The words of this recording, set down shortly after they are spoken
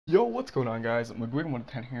Yo, what's going on, guys?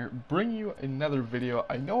 McGuinn110 here, bringing you another video.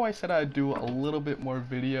 I know I said I'd do a little bit more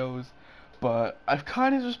videos, but I've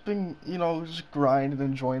kind of just been, just grinding and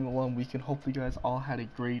enjoying the long weekend. Hopefully you guys all had a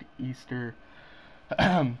great Easter.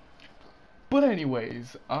 But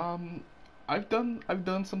anyways, I've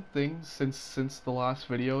done some things since the last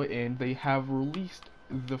video, and they have released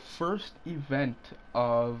the first event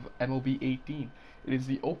of MLB 18. It is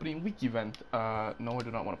the opening week event. No, I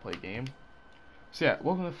do not want to play a game. So yeah,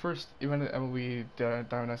 welcome to the first event of MLB Diamond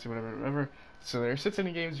Dynasty, whatever. So there are 6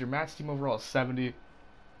 inning games. Your match team overall is 70,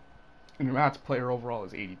 and your match player overall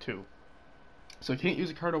is 82. So you can't use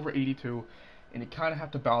a card over 82, and you kind of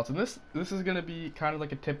have to balance. And this is gonna be kind of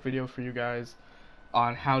like a tip video for you guys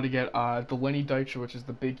on how to get the Lenny Dykstra, which is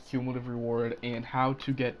the big cumulative reward, and how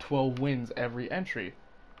to get 12 wins every entry.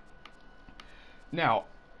 Now,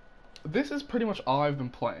 this is pretty much all I've been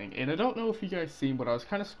playing, and I don't know if you guys seen, but I was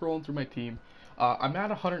kind of scrolling through my team. I'm at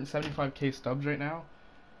 175k stubs right now,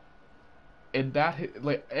 and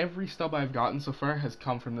like every stub I've gotten so far has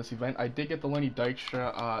come from this event. I did get the Lenny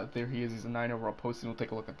Dykstra. There he is. He's a 9 overall posting. We'll take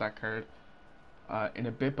a look at that card in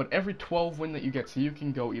a bit. But every 12 win that you get, so you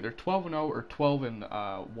can go either 12-0 or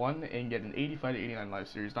 12-1 and get an 85 to 89 Live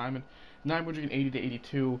Series Diamond, 980 to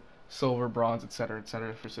 82 Silver, Bronze, etc.,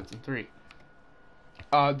 for 6 and 3.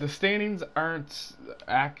 The standings aren't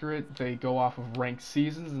accurate. They go off of ranked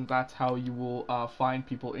seasons, and that's how you will find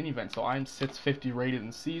people in events. So I'm 650 rated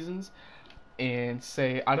in seasons, and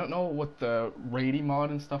say, I don't know what the rating mod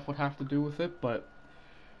and stuff would have to do with it, but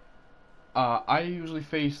I usually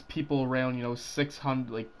face people around,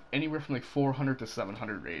 600, like anywhere from like 400 to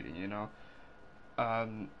 700 rating,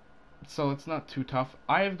 so it's not too tough.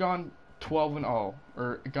 I have gone 12-0,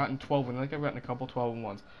 or gotten 12 wins. I think I've gotten a couple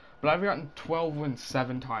 12-1s. But I've gotten 12 wins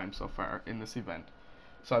 7 times so far in this event.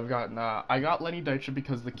 So I've gotten, I got Lenny Dykstra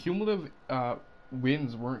because the cumulative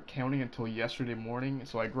wins weren't counting until yesterday morning.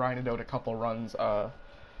 So I grinded out a couple runs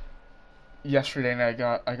yesterday, and I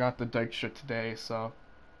got the Dykstra today. So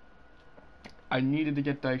I needed to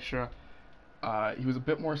get Dykstra. He was a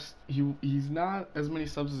bit more. He's not as many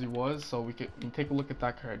subs as he was. So we can take a look at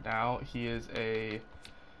that card now. He is a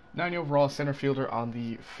 90 overall center fielder on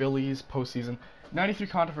the Phillies postseason. 93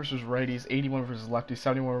 contact versus righties, 81 versus lefties,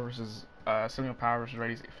 71 versus 71 power versus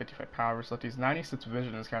righties, 55 power versus lefties. 96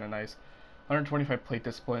 vision is kind of nice. 125 plate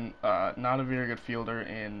discipline. Not a very good fielder,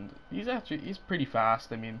 and he's pretty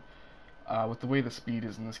fast. I mean, with the way the speed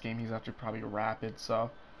is in this game, he's actually probably rapid.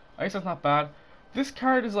 So I guess that's not bad. This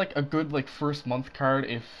card is like a good first month card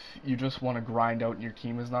if you just want to grind out and your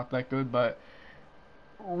team is not that good. But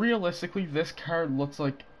realistically, this card looks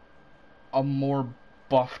like a more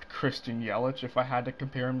buffed Christian Yelich if I had to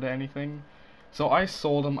compare him to anything. So I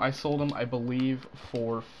sold him, I believe,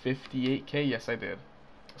 for 58k. Yes, I did.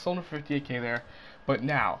 Sold him for 58k there. But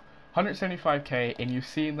now, 175k, and you've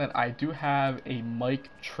seen that I do have a Mike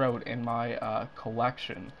Trout in my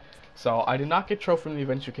collection. So I did not get Trout from the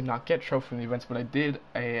events. You cannot get Trout from the events, but I did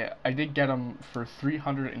get him for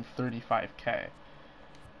 335k.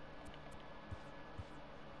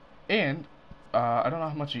 And I don't know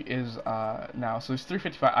how much he is now, so he's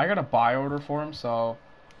 355. I got a buy order for him, so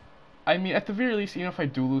I mean, at the very least, if I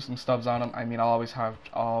do lose some stubs on him, I mean, I'll always have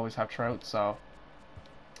Trout. So,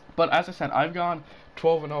 but as I said, I've gone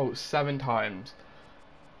 12-0 7 times,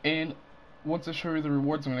 and once I show you the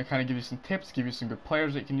rewards, I'm going to kind of give you some tips, give you some good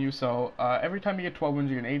players that you can use. So every time you get 12 wins,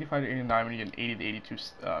 you get an 85 to 89, and you get an 80 to 82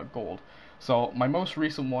 gold. So my most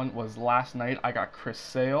recent one was last night. I got Chris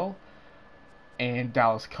Sale and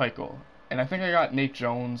Dallas Keuchel. And I think I got Nate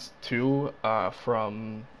Jones too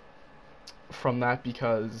from that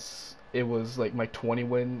because it was like my 20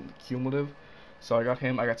 win cumulative. So I got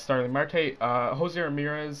him. I got Starling Marte, Jose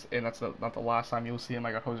Ramirez, and that's not the last time you'll see him.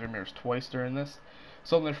 I got Jose Ramirez twice during this.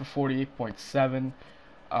 Sold him there for 48.7.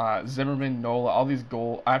 Zimmerman, Nola, all these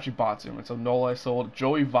gold. I actually bought Zimmerman. So Nola I sold.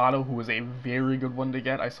 Joey Votto, who was a very good one to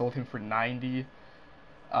get, I sold him for 90.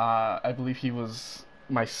 I believe he was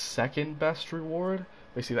my second best reward.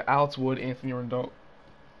 Basically, the Alex Wood, Anthony Rendon,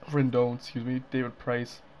 David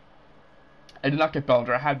Price. I did not get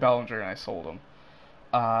Bellinger. I had Bellinger and I sold him.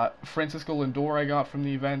 Francisco Lindor I got from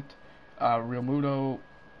the event. Real Muto,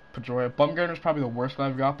 Pedroia. Bumgarner's probably the worst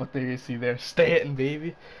one I've got, but there you see there. Stanton,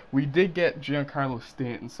 baby. We did get Giancarlo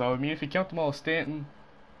Stanton. So, I mean, if you count them all, Stanton,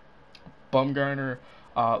 Bumgarner,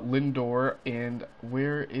 Lindor, and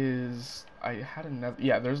where is... I had another...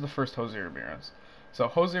 Yeah, there's the first Jose Ramirez. So,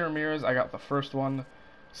 Jose Ramirez, I got the first one.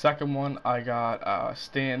 Second one, I got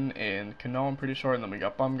Stanton and Cano, I'm pretty sure. And then we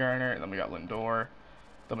got Bumgarner, and then we got Lindor.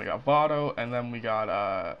 Then we got Votto, and then we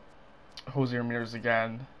got Jose Ramirez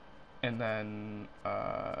again. and then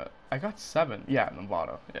I got 7. Yeah,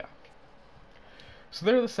 Novato. Yeah. So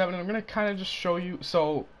there are the 7, and I'm gonna kind of just show you.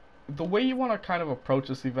 So the way you want to kind of approach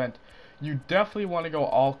this event, you definitely want to go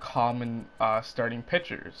all common starting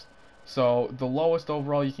pitchers. So the lowest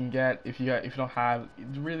overall you can get if you don't have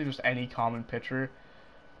really just any common pitcher,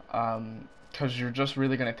 because you're just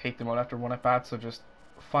really gonna take them out after one at bat. So just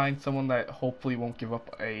find someone that hopefully won't give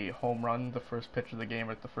up a home run the first pitch of the game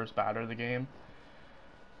or the first batter of the game,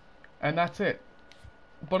 and that's it.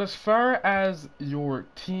 But as far as your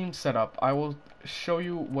team setup, I will show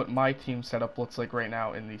you what my team setup looks like right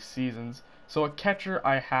now in these seasons. So at catcher,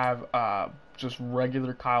 I have just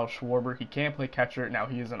regular Kyle Schwarber. He can't play catcher. Now,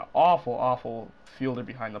 he is an awful, awful fielder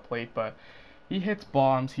behind the plate, but he hits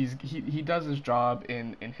bombs. He does his job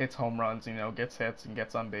and hits home runs, you know, gets hits and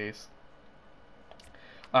gets on base.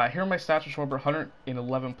 Here are my stats for Schwarber: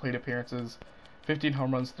 111 plate appearances, 15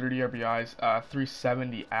 home runs, 30 RBIs,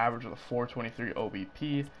 370 average with a 423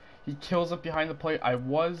 OBP. He kills it behind the plate. I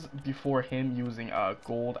was, before him, using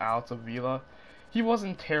Gold Alex Avila. He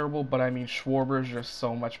wasn't terrible, but I mean, Schwarber is just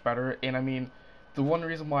so much better. And I mean, the one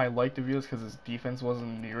reason why I liked Avila is because his defense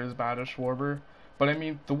wasn't near as bad as Schwarber. But I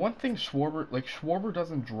mean, the one thing Schwarber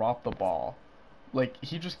doesn't drop the ball. Like,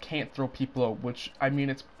 he just can't throw people out, which, I mean,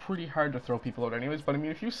 it's pretty hard to throw people out anyways. But I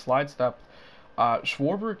mean, if you slide step,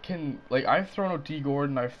 Schwarber can, like, I've thrown out D.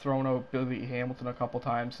 Gordon, I've thrown out Billy Hamilton a couple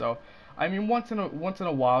times, so I mean, once in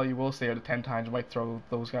a while, you will say out of 10 times, you might throw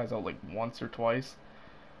those guys out like once or twice,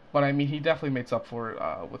 but I mean, he definitely makes up for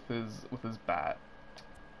it with his bat.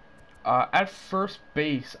 At first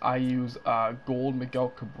base, I use Gold Miguel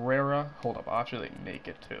Cabrera. Hold up, I'll actually like, make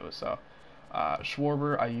it too. So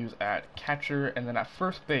Schwarber I use at catcher, and then at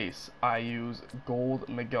first base I use Gold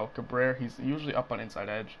Miguel Cabrera. He's usually up on inside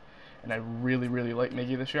edge. And I really, really like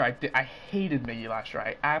Miggy this year. I hated Miggy last year.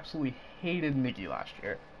 I absolutely hated Miggy last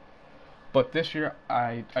year. But this year,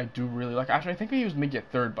 I do really like. Actually, I think I used Miggy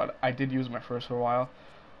at third, but I did use my first for a while.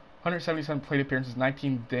 177 plate appearances,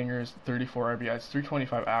 19 dingers, 34 RBIs,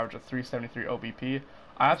 325 average, a 373 OBP.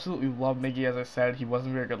 I absolutely love Miggy. As I said, he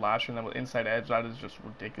wasn't very good last year, and then with inside edge, that is just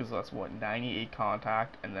ridiculous. That's what, 98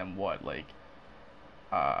 contact, and then what, like,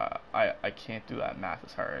 I can't do that math.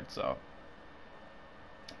 It's hard. So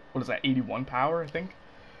what is that, 81 power, I think?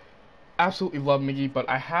 Absolutely love Miggy, but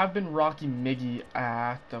I have been rocking Miggy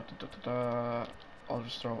at I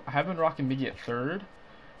have been rocking Miggy at third,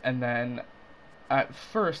 and then at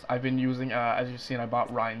first I've been using as you've seen, I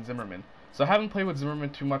bought Ryan Zimmerman. So I haven't played with Zimmerman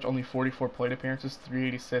too much, only 44 plate appearances,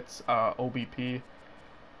 386 OBP.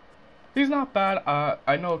 He's not bad.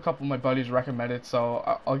 I know a couple of my buddies recommend it,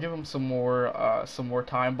 so I'll give him some more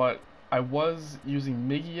time, but I was using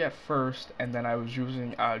Miggy at first, and then I was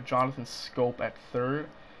using Jonathan Scope at third.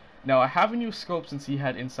 Now, I haven't used Scope since he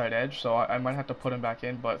had inside edge, so I might have to put him back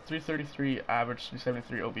in, but 333 average,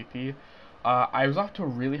 373 OBP. I was off to a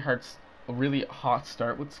really hot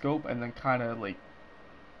start with Scope, and then kind of, like,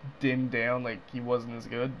 dimmed down, like, he wasn't as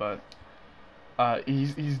good, but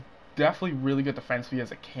he's definitely really good defensively. He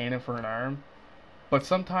has a cannon for an arm. But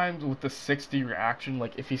sometimes with the 60 reaction,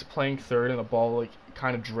 like if he's playing third and the ball like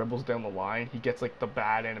kind of dribbles down the line, he gets like the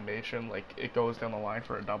bad animation, like it goes down the line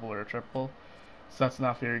for a double or a triple. So that's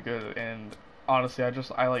not very good. And honestly, I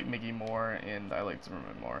like Miggy more and I like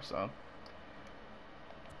Zimmerman more. So,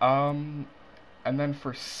 and then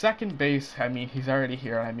for second base, I mean he's already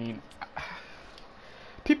here. I mean,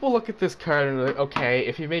 people look at this card and they're like, okay,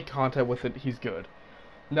 if he made contact with it, he's good.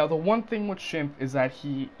 Now, the one thing with Shimp is that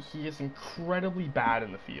he is incredibly bad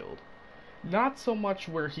in the field. Not so much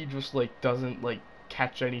where he just, like, doesn't, like,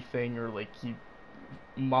 catch anything or, like, he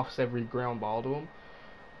muffs every ground ball to him.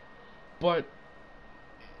 But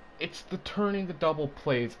it's the turning the double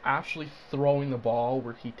plays, actually throwing the ball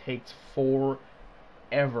where he takes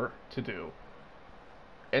forever to do.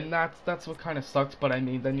 And that's what kind of sucks, but I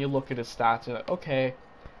mean, then you look at his stats and, okay,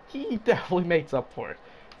 he definitely makes up for it.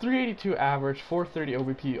 382 average, 430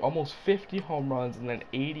 OBP, almost 50 home runs, and then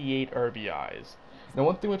 88 RBIs. Now,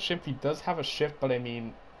 one thing with Shimp, he does have a shift, but I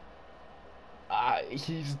mean,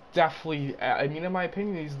 he's definitely, I mean, in my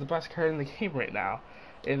opinion, he's the best card in the game right now.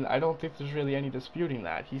 And I don't think there's really any disputing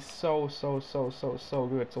that. He's so good.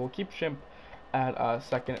 So we'll keep Shimp at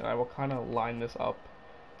second, and I will kind of line this up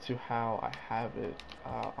to how I have it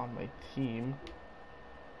on my team.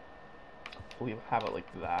 I believe I have it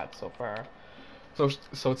like that so far. So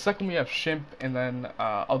at second we have Shimp, and then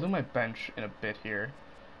I'll do my bench in a bit here.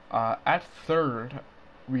 At third,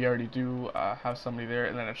 we already do have somebody there,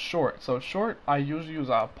 and then at short. So at short, I usually use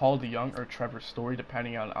Paul DeYoung or Trevor Story,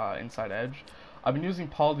 depending on inside edge. I've been using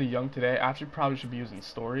Paul DeYoung today. I actually probably should be using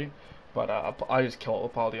Story. But I just kill it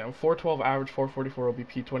with Paul DeYoung. 412 average, 444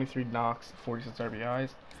 OBP, 23 knocks, 46 RBIs.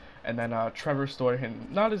 And then Trevor Story,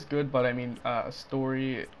 not as good, but I mean,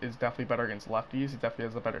 Story is definitely better against lefties. He definitely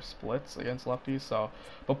has the better splits against lefties. So,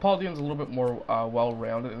 but Paul DeYoung's a little bit more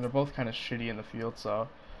well-rounded, and they're both kind of shitty in the field. So,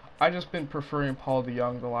 I just been preferring Paul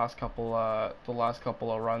DeYoung the last couple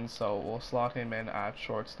of runs. So we'll slot him in at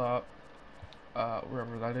shortstop,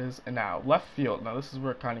 wherever that is. And now left field. Now this is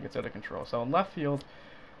where it kind of gets out of control. So in left field,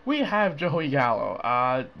 we have Joey Gallo.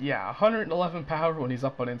 Yeah, 111 power when he's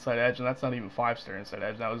up on inside edge, and that's not even 5-star inside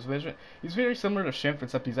edge. Now his vision, he's very similar to Schimpf,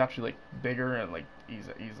 except he's actually like bigger and like he's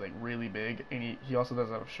like really big, and he also does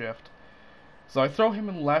have a shift. So I throw him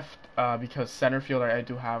in left because center field I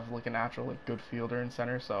do have like a natural like good fielder in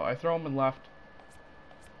center, so I throw him in left.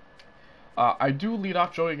 I do lead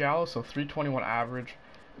off Joey Gallo, so 321 average.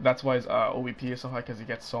 That's why his OBP is so high because he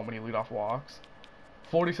gets so many leadoff walks.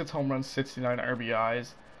 46 home runs, 69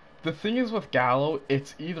 RBIs. The thing is with Gallo,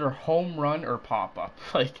 it's either home run or pop up.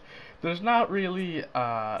 Like, there's not really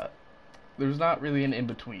an in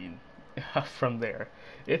between from there.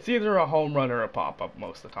 It's either a home run or a pop up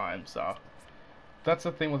most of the time. So that's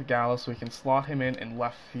the thing with Gallo. So we can slot him in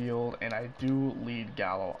left field, and I do lead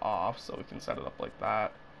Gallo off, so we can set it up like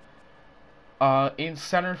that. In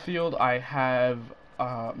center field, I have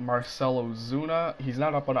Marcelo Zuna. He's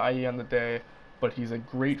not up on IE on the day, but he's a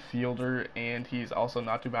great fielder, and he's also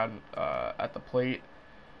not too bad at the plate.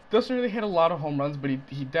 Doesn't really hit a lot of home runs, but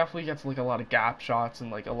he definitely gets like a lot of gap shots and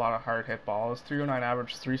like a lot of hard hit balls. 309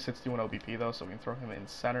 average, 361 OBP though, so we can throw him in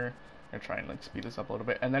center and try and like speed this up a little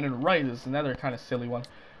bit. And then in right is another kind of silly one,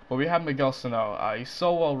 but we have Miguel Sano. He's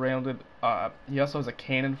so well rounded. He also has a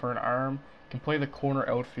cannon for an arm, can play the corner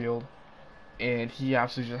outfield, and he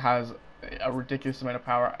absolutely just has a ridiculous amount of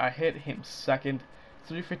power. I hit him second.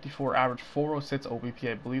 354 average, 406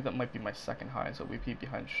 OBP. I believe that might be my second highest OBP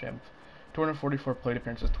behind Schimpf. 244 plate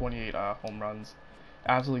appearances, 28 home runs.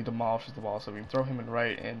 Absolutely demolishes the ball, so we can throw him in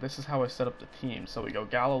right. And this is how I set up the team. So we go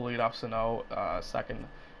Gallo leadoff, Sano second,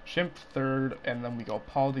 Schimpf third, and then we go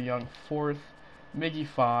Paul DeYoung fourth, Miggy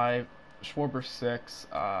 5, Schwarber 6,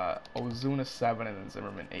 Ozuna 7, and then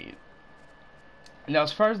Zimmerman 8. Now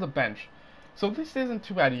as far as the bench, so this isn't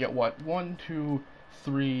too bad. You get what? 1, 2,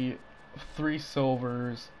 3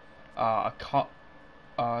 silvers,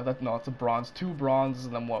 it's a bronze, 2 bronzes,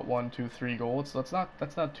 and then what, 1, 2, 3 golds. So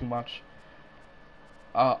that's not too much.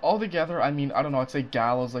 Altogether, I mean, I don't know, I'd say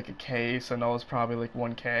Gallo's like a K, Sano's probably like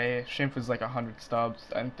 1K, Schimpf is like 100 stubs,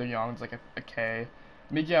 and DeYoung's like a K.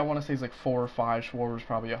 Miggy, I want to say is like 4 or 5, Schwarber's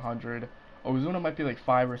probably 100. Ozuna might be like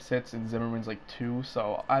 5 or 6, and Zimmerman's like 2,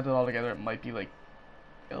 so add it all together, it might be like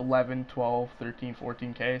 11, 12, 13,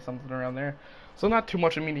 14K, something around there. So not too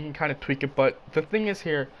much. I mean, you can kind of tweak it, but the thing is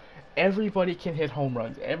here, everybody can hit home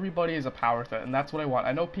runs. Everybody is a power threat, and that's what I want.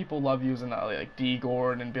 I know people love using like D.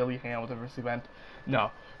 Gordon and Billy Hamilton for this event.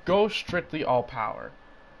 No, go strictly all power.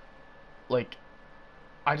 Like,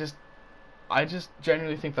 I just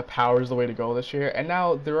genuinely think the power is the way to go this year. And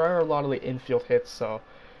now there are a lot of like infield hits, so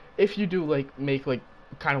if you do like make like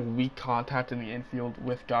kind of weak contact in the infield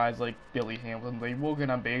with guys like Billy Hamilton, they will get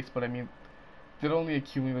on base, but I mean, it only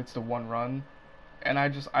accumulates to 1 run. And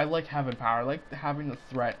I like having power. I like having the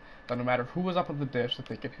threat that no matter who was up on the dish, that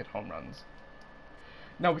they can hit home runs.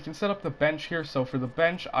 Now we can set up the bench here. So for the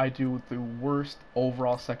bench, I do the worst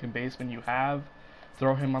overall second baseman you have.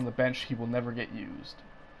 Throw him on the bench. He will never get used.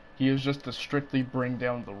 He is just to strictly bring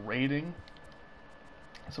down the rating.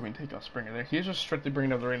 So we can take off Springer there. He is just strictly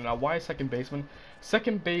bringing down the rating. Now why second baseman?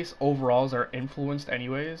 Second base overalls are influenced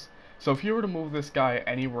anyways. So if you were to move this guy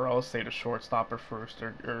anywhere else, say to shortstop or first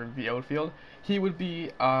or the outfield, he would be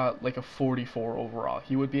like a 44 overall.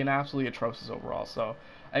 He would be an absolutely atrocious overall. So,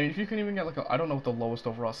 I mean, if you can even get like I don't know what the lowest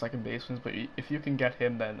overall second baseman is, but if you can get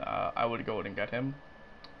him, then I would go ahead and get him.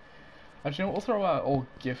 Actually, you know, we'll throw old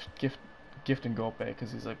Gift and Gope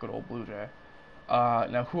because he's a good old Blue Jay.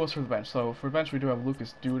 Now, who else for the bench? So for the bench, we do have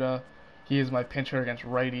Lucas Duda. He is my pinch hitter against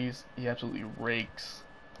righties. He absolutely rakes.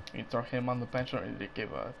 We can throw him on the bench. I don't really give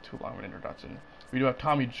too long of an introduction. We do have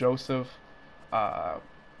Tommy Joseph.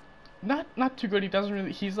 Not too good. He doesn't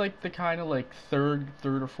really. He's like the kind of like third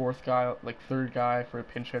or fourth guy, like third guy for a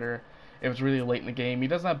pinch hitter. It was really late in the game. He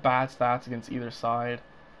doesn't have bad stats against either side.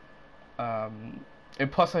 And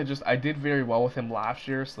plus, I did very well with him last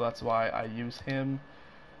year, so that's why I use him.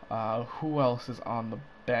 Who else is on the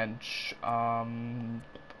bench? I'm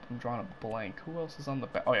drawing a blank. Who else is on the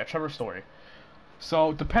bench? Oh yeah, Trevor Story.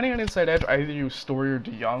 So, depending on inside edge, I either use Story or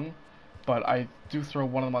DeYoung, but I do throw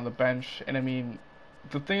one of them on the bench. And I mean,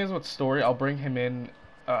 the thing is with Story, I'll bring him in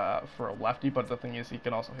for a lefty, but the thing is he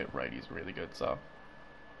can also hit righties really good. So,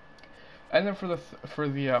 And then for the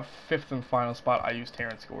fifth and final spot, I use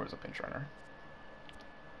Terrence Gore as a pinch runner.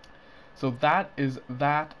 So that is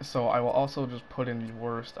that. So I will also just put in the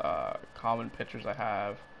worst common pitchers I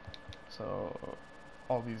have. So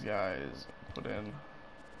all these guys put in.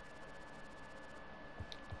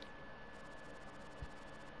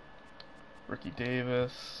 Ricky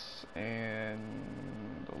Davis and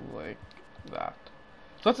like that.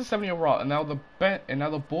 So that's a 70 overall. And now the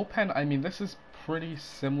bullpen. I mean, this is pretty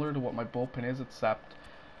similar to what my bullpen is, except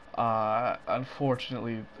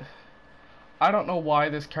unfortunately, I don't know why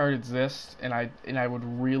this card exists, and I would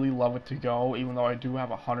really love it to go, even though I do have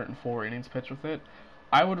 104 innings pitched with it.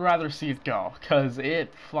 I would rather see it go, because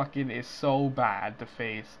it fucking is so bad to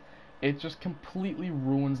face. It just completely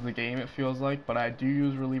ruins the game, it feels like, but I do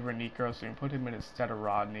use reliever Nico, so you can put him in instead of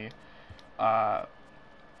Rodney.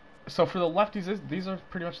 So for the lefties, these are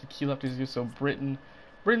pretty much the key lefties used. So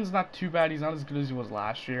Britton's not too bad. He's not as good as he was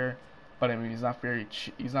last year, but I mean he's not very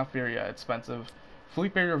expensive.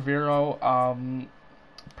 Felipe Rivero,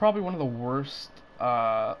 probably one of the worst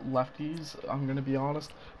lefties. I'm gonna be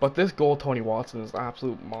honest, but this goal Tony Watson is an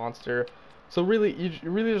absolute monster. So really, you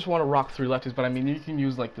really just want to rock through lefties. But I mean, you can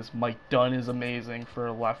use like this Mike Dunn is amazing for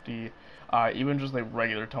a lefty. Even just like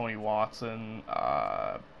regular Tony Watson.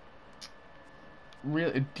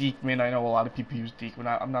 Really, Diekman, I know a lot of people use Diekman.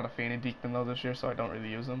 I'm not a fan of Diekman though this year, so I don't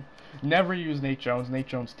really use him. Never use Nate Jones. Nate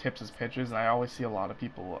Jones tips his pitches, and I always see a lot of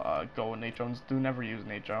people go with Nate Jones. Do never use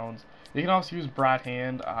Nate Jones. You can also use Brad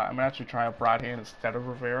Hand. I'm gonna actually try out Brad Hand instead of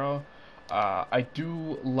Rivero. I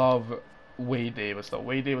do love Wade Davis though.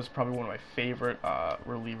 Wade Davis is probably one of my favorite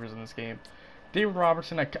relievers in this game. David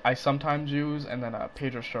Robertson I sometimes use, and then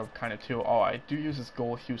Pedro Strop kind of too. Oh, I do use this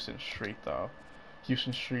goal Houston Street though.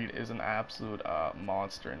 Houston Street is an absolute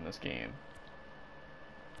monster in this game.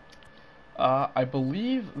 I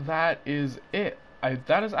believe that is it.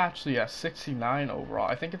 That is actually a 69 overall.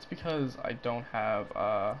 I think it's because I don't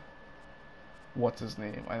have what's his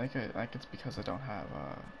name. I think it's because I don't have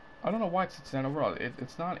I don't know why it's 69 overall.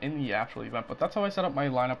 It's not in the actual event, but that's how I set up my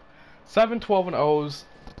lineup. 7, 12, and O's.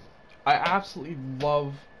 I absolutely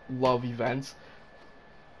love events,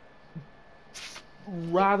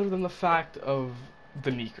 rather than the fact of the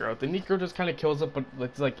Necro. The Necro just kind of kills it, but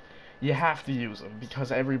it's like you have to use him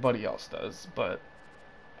because everybody else does. But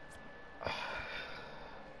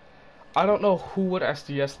I don't know who at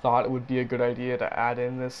SDS thought it would be a good idea to add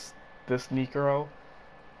in this Necro,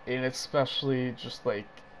 and especially just like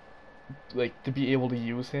to be able to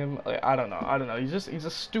use him. Like, I don't know. He's a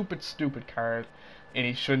stupid card, and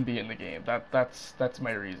he shouldn't be in the game. That's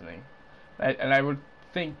my reasoning, and I would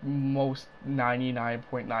think most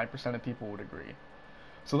 99.9% of people would agree.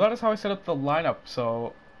 So that is how I set up the lineup.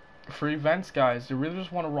 So for events, guys, you really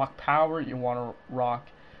just want to rock power. You want to rock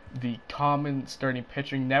the common starting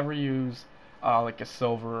pitching. Never use like a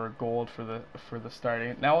silver or gold for the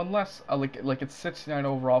starting. Now unless like it's 69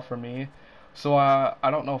 overall for me. So I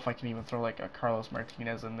don't know if I can even throw like a Carlos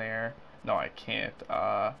Martinez in there. No, I can't.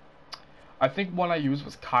 I think one I used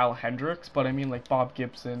was Kyle Hendricks, but I mean like Bob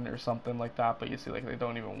Gibson or something like that. But you see, like they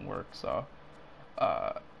don't even work. So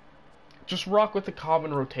just rock with the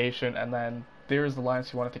common rotation, and then there's the line.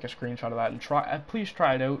 So you want to take a screenshot of that and please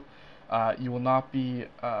try it out. You will not be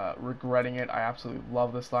regretting it. I absolutely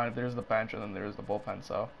love this line. There's the bench, and then there's the bullpen.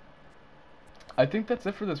 So I think that's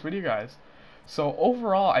it for this video, guys. So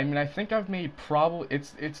overall, I mean, I think I've made probably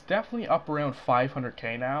it's definitely up around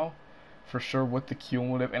 500k now, for sure, with the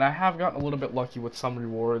cumulative, and I have gotten a little bit lucky with some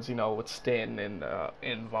rewards, you know, with Stanton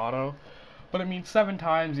and Votto. But I mean, 7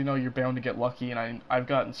 times, you know, you're bound to get lucky, and I've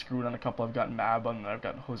gotten screwed on a couple. I've gotten Mab on, and I've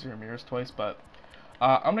gotten Jose Ramirez twice. But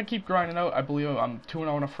I'm gonna keep grinding out. I believe I'm 2-0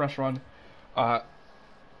 on a fresh run.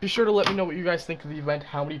 Be sure to let me know what you guys think of the event.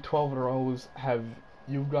 How many 12 in a rows have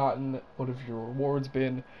you gotten? What have your rewards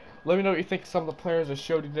been? Let me know what you think of some of the players I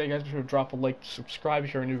showed you today, guys. Be sure to drop a like, subscribe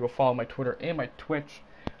if you're new, go follow my Twitter and my Twitch.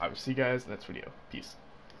 I will see you guys in the next video. Peace.